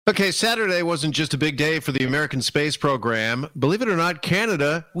Okay, Saturday wasn't just a big day for the American space program. Believe it or not,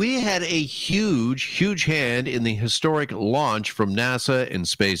 Canada, we had a huge hand in the historic launch from NASA and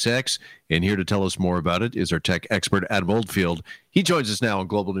SpaceX. And here to tell us more about it is our tech expert, Adam Oldfield. He joins us now on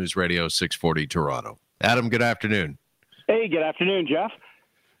Global News Radio 640 Toronto. Adam, good afternoon. Hey, good afternoon, Jeff.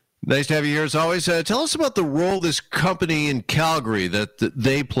 Nice to have you here as always. Tell us about the role this company in Calgary that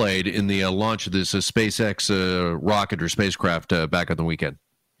they played in the launch of this SpaceX rocket or spacecraft back on the weekend.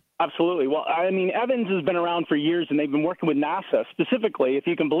 Absolutely. Well, I mean, Evans has been around for years, and they've been working with NASA specifically, if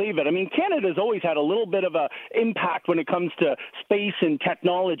you can believe it. I mean, Canada's always had a little bit of an impact when it comes to space and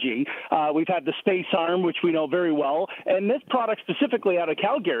technology. We've had the Space Arm, which we know very well, and this product specifically out of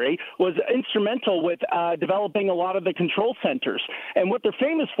Calgary was instrumental with developing a lot of the control centers. And what they're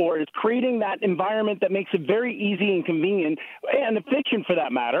famous for is creating that environment that makes it very easy and convenient, and efficient for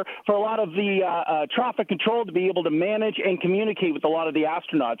that matter, for a lot of the traffic control to be able to manage and communicate with a lot of the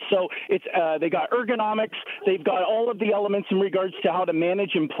astronauts. So it's they got ergonomics. They've got all of the elements in regards to how to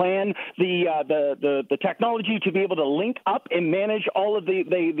manage and plan the technology to be able to link up and manage all of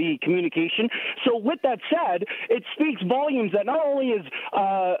the communication. So with that said, it speaks volumes that not only is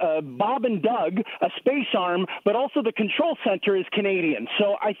Bob and Doug a space arm, but also the control center is Canadian.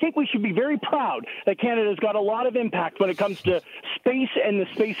 So I think we should be very proud that Canada's got a lot of impact when it comes to space and the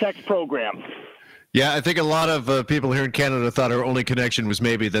SpaceX program. Yeah, I think a lot of people here in Canada thought our only connection was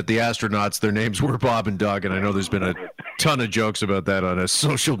maybe that the astronauts, their names were Bob and Doug, and I know there's been a ton of jokes about that on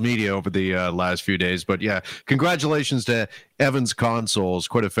social media over the last few days. But yeah, congratulations to Evans Consoles,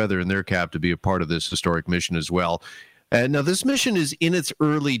 quite a feather in their cap to be a part of this historic mission as well. Now, this mission is in its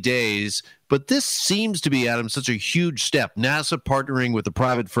early days, but this seems to be, Adam, such a huge step. NASA partnering with a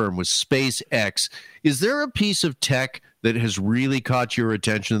private firm, with SpaceX. Is there a piece of tech that has really caught your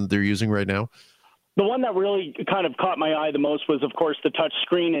attention that they're using right now? The one that really kind of caught my eye the most was, of course, the touch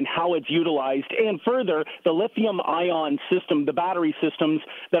screen and how it's utilized, and further, the lithium-ion system, the battery systems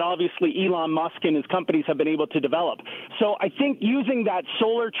that obviously Elon Musk and his companies have been able to develop. So I think using that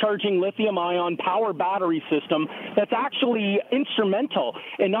solar charging lithium-ion power battery system, that's actually instrumental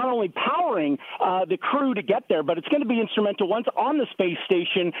in not only powering the crew to get there, but it's going to be instrumental once on the space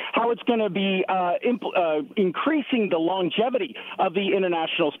station, how it's going to be increasing the longevity of the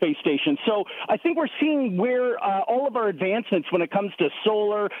International Space Station. So I think we're seeing where all of our advancements when it comes to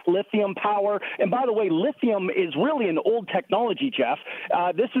solar, lithium power, and by the way, lithium is really an old technology, Jeff.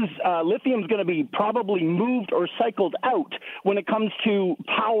 Lithium is going to be probably moved or cycled out when it comes to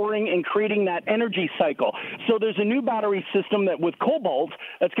powering and creating that energy cycle. So there's a new battery system that with cobalt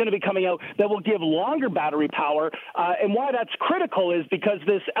that's going to be coming out that will give longer battery power. And why that's critical is because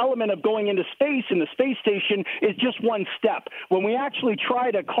this element of going into space in the space station is just one step. When we actually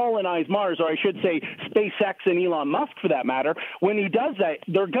try to colonize Mars, or I should say SpaceX and Elon Musk for that matter, when he does that,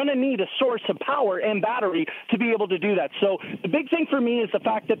 they're going to need a source of power and battery to be able to do that. So the big thing for me is the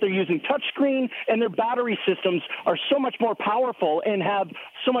fact that they're using touchscreen and their battery systems are so much more powerful and have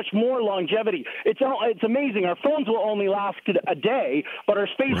so much more longevity. It's amazing. Our phones will only last a day, but our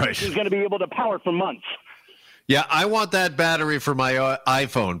space station is going to be able to power for months. Yeah, I want that battery for my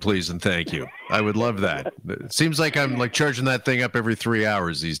iPhone, please, and thank you. I would love that. It seems like I'm charging that thing up every 3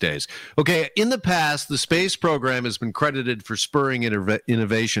 hours these days. Okay, in the past, the space program has been credited for spurring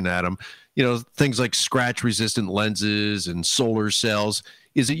innovation, Adam. You know, things like scratch-resistant lenses and solar cells.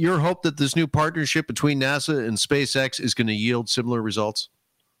 Is it your hope that this new partnership between NASA and SpaceX is going to yield similar results?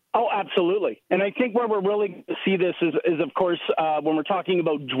 Oh, absolutely. And I think where we're really going to see this is of course, when we're talking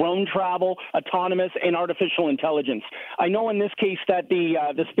about drone travel, autonomous, and artificial intelligence. I know in this case that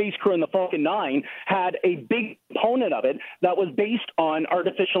the space crew in the Falcon 9 had a big component of it that was based on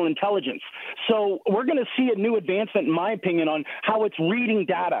artificial intelligence. So we're going to see a new advancement, in my opinion, on how it's reading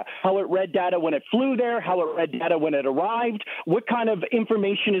data, how it read data when it flew there, how it read data when it arrived, what kind of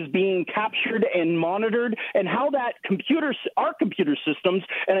information is being captured and monitored, and how that our computer systems,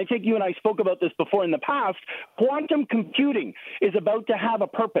 and I think you and I spoke about this before in the past, quantum computing is about to have a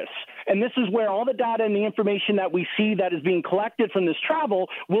purpose. And this is where all the data and the information that we see that is being collected from this travel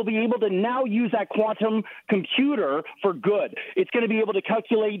will be able to now use that quantum computer for good. It's going to be able to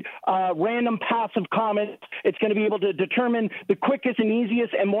calculate random paths of comets. It's going to be able to determine the quickest and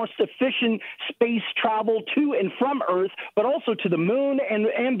easiest and most efficient space travel to and from Earth, but also to the moon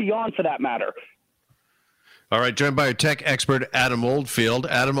and beyond for that matter. All right, joined by our tech expert, Adam Oldfield.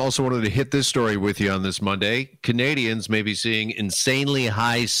 Adam also wanted to hit this story with you on this Monday. Canadians may be seeing insanely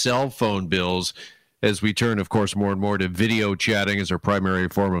high cell phone bills as we turn, of course, more and more to video chatting as our primary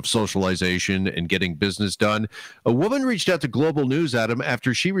form of socialization and getting business done. A woman reached out to Global News, Adam,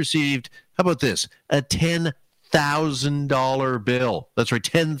 after she received, how about this, a $10,000 $10,000 bill. That's right,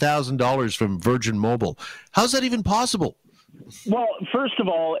 $10,000 from Virgin Mobile. How's that even possible? Well, first of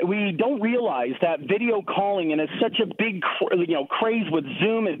all, we don't realize that video calling, and it's such a big, craze with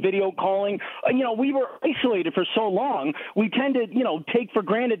Zoom and video calling. We were isolated for so long. We tend to, take for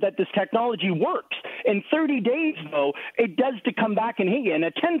granted that this technology works. In 30 days, though, it does to come back and hit you. And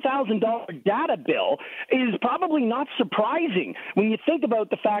a $10,000 data bill is probably not surprising when you think about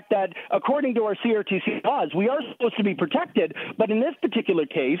the fact that, according to our CRTC laws, we are supposed to be protected. But in this particular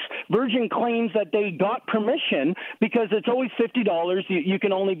case, Virgin claims that they got permission because it's always $50 you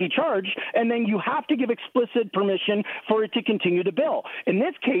can only be charged, and then you have to give explicit permission for it to continue to bill. In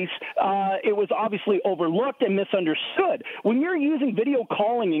this case, it was obviously overlooked and misunderstood. When you're using video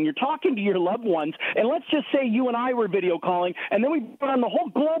calling and you're talking to your loved ones, and let's just say you and I were video calling, and then we put on the whole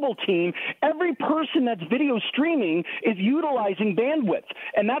global team, every person that's video streaming is utilizing bandwidth.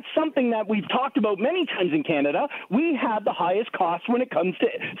 And that's something that we've talked about many times in Canada. We have the highest cost when it comes to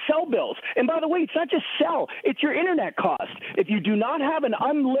cell bills. And by the way, it's not just cell, it's your internet cost. If you do not have an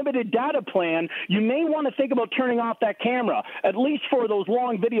unlimited data plan, you may want to think about turning off that camera, at least for those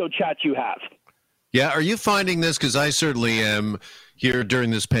long video chats you have. Yeah, are you finding this, because I certainly am here during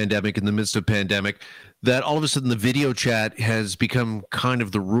this pandemic, in the midst of pandemic, that all of a sudden the video chat has become kind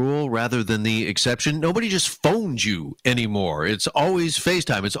of the rule rather than the exception? Nobody just phones you anymore. It's always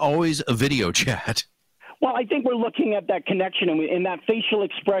FaceTime. It's always a video chat. Well, I think we're looking at that connection, and that facial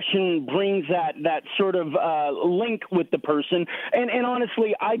expression brings that sort of link with the person. And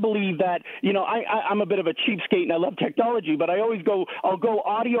honestly, I believe that, I'm a bit of a cheapskate and I love technology, but I'll go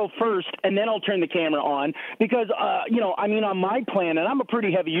audio first and then I'll turn the camera on because, on my plan, and I'm a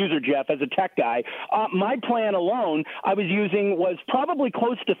pretty heavy user, Jeff, as a tech guy, my plan alone I was using was probably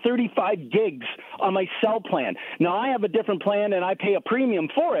close to 35 gigs on my cell plan. Now, I have a different plan and I pay a premium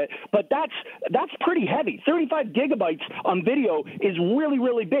for it, but that's pretty heavy. 35 gigabytes on video is really,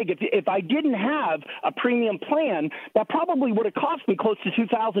 really big. If I didn't have a premium plan, that probably would have cost me close to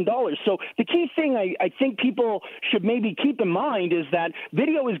 $2,000. So the key thing I think people should maybe keep in mind is that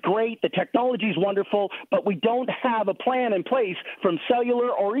video is great, the technology is wonderful, but we don't have a plan in place from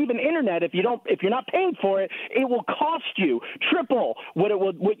cellular or even internet. If you're not paying for it, it will cost you triple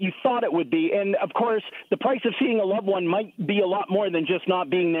what you thought it would be. And of course, the price of seeing a loved one might be a lot more than just not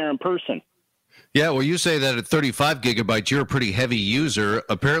being there in person. Yeah, well, you say that at 35 gigabytes, you're a pretty heavy user.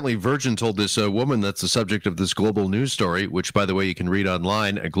 Apparently, Virgin told this woman that's the subject of this global news story, which, by the way, you can read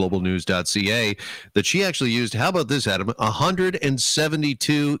online at globalnews.ca, that she actually used, how about this, Adam,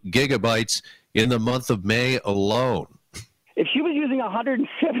 172 gigabytes in the month of May alone. If she was using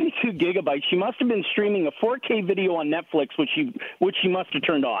 172 gigabytes, she must have been streaming a 4K video on Netflix, which she must have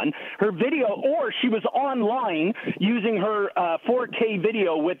turned on. Her video, or she was online using her 4K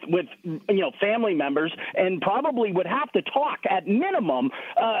video with family members, and probably would have to talk at minimum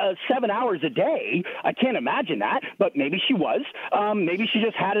 7 hours a day. I can't imagine that, but maybe she was. Maybe she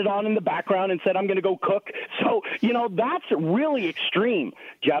just had it on in the background and said, "I'm going to go cook." So that's really extreme,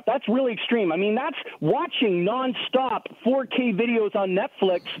 Jeff. That's really extreme. I mean, that's watching nonstop 4K videos on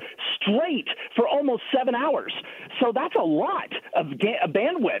Netflix straight for almost 7 hours. So that's a lot of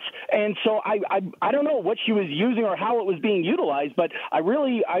bandwidth. And so I don't know what she was using or how it was being utilized, but I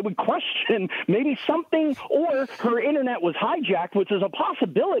would question maybe something, or her internet was hijacked, which is a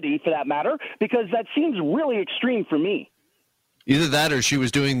possibility for that matter, because that seems really extreme for me. Either that or she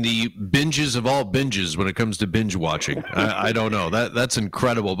was doing the binges of all binges when it comes to binge watching. I don't know. That's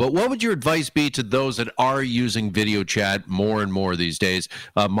incredible. But what would your advice be to those that are using video chat more and more these days?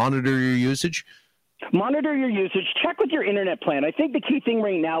 Monitor your usage? Monitor your usage. Check with your internet plan. I think the key thing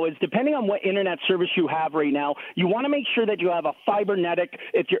right now is, depending on what internet service you have right now, you want to make sure that you have a fibernetic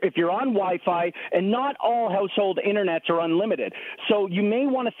if you're on Wi-Fi, and not all household internets are unlimited. So you may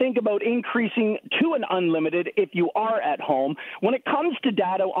want to think about increasing to an unlimited if you are at home. When it comes to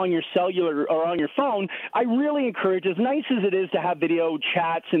data on your cellular or on your phone, I really encourage, as nice as it is to have video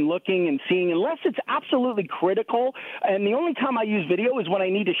chats and looking and seeing, unless it's absolutely critical, and the only time I use video is when I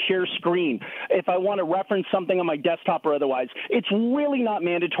need to share screen. If I want to reference something on my desktop or otherwise, it's really not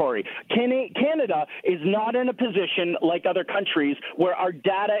mandatory. Canada is not in a position like other countries where our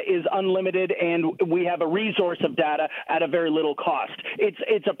data is unlimited and we have a resource of data at a very little cost.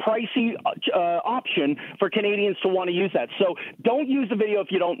 It's a pricey option for Canadians to want to use that. So don't use the video if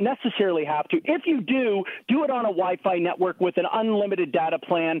you don't necessarily have to. If you do it on a Wi-Fi network with an unlimited data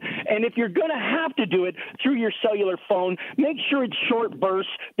plan. And if you're going to have to do it through your cellular phone, make sure it's short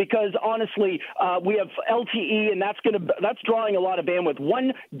bursts, because honestly, We have LTE, and that's drawing a lot of bandwidth.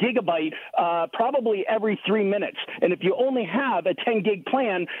 1 gigabyte probably every 3 minutes. And if you only have a 10 gig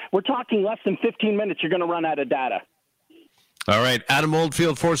plan, we're talking less than 15 minutes, you're going to run out of data. All right. Adam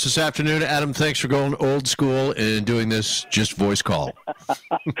Oldfield for us this afternoon. Adam, thanks for going old school and doing this just voice call.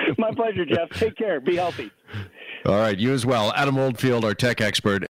 My pleasure, Jeff. Take care. Be healthy. All right. You as well. Adam Oldfield, our tech expert.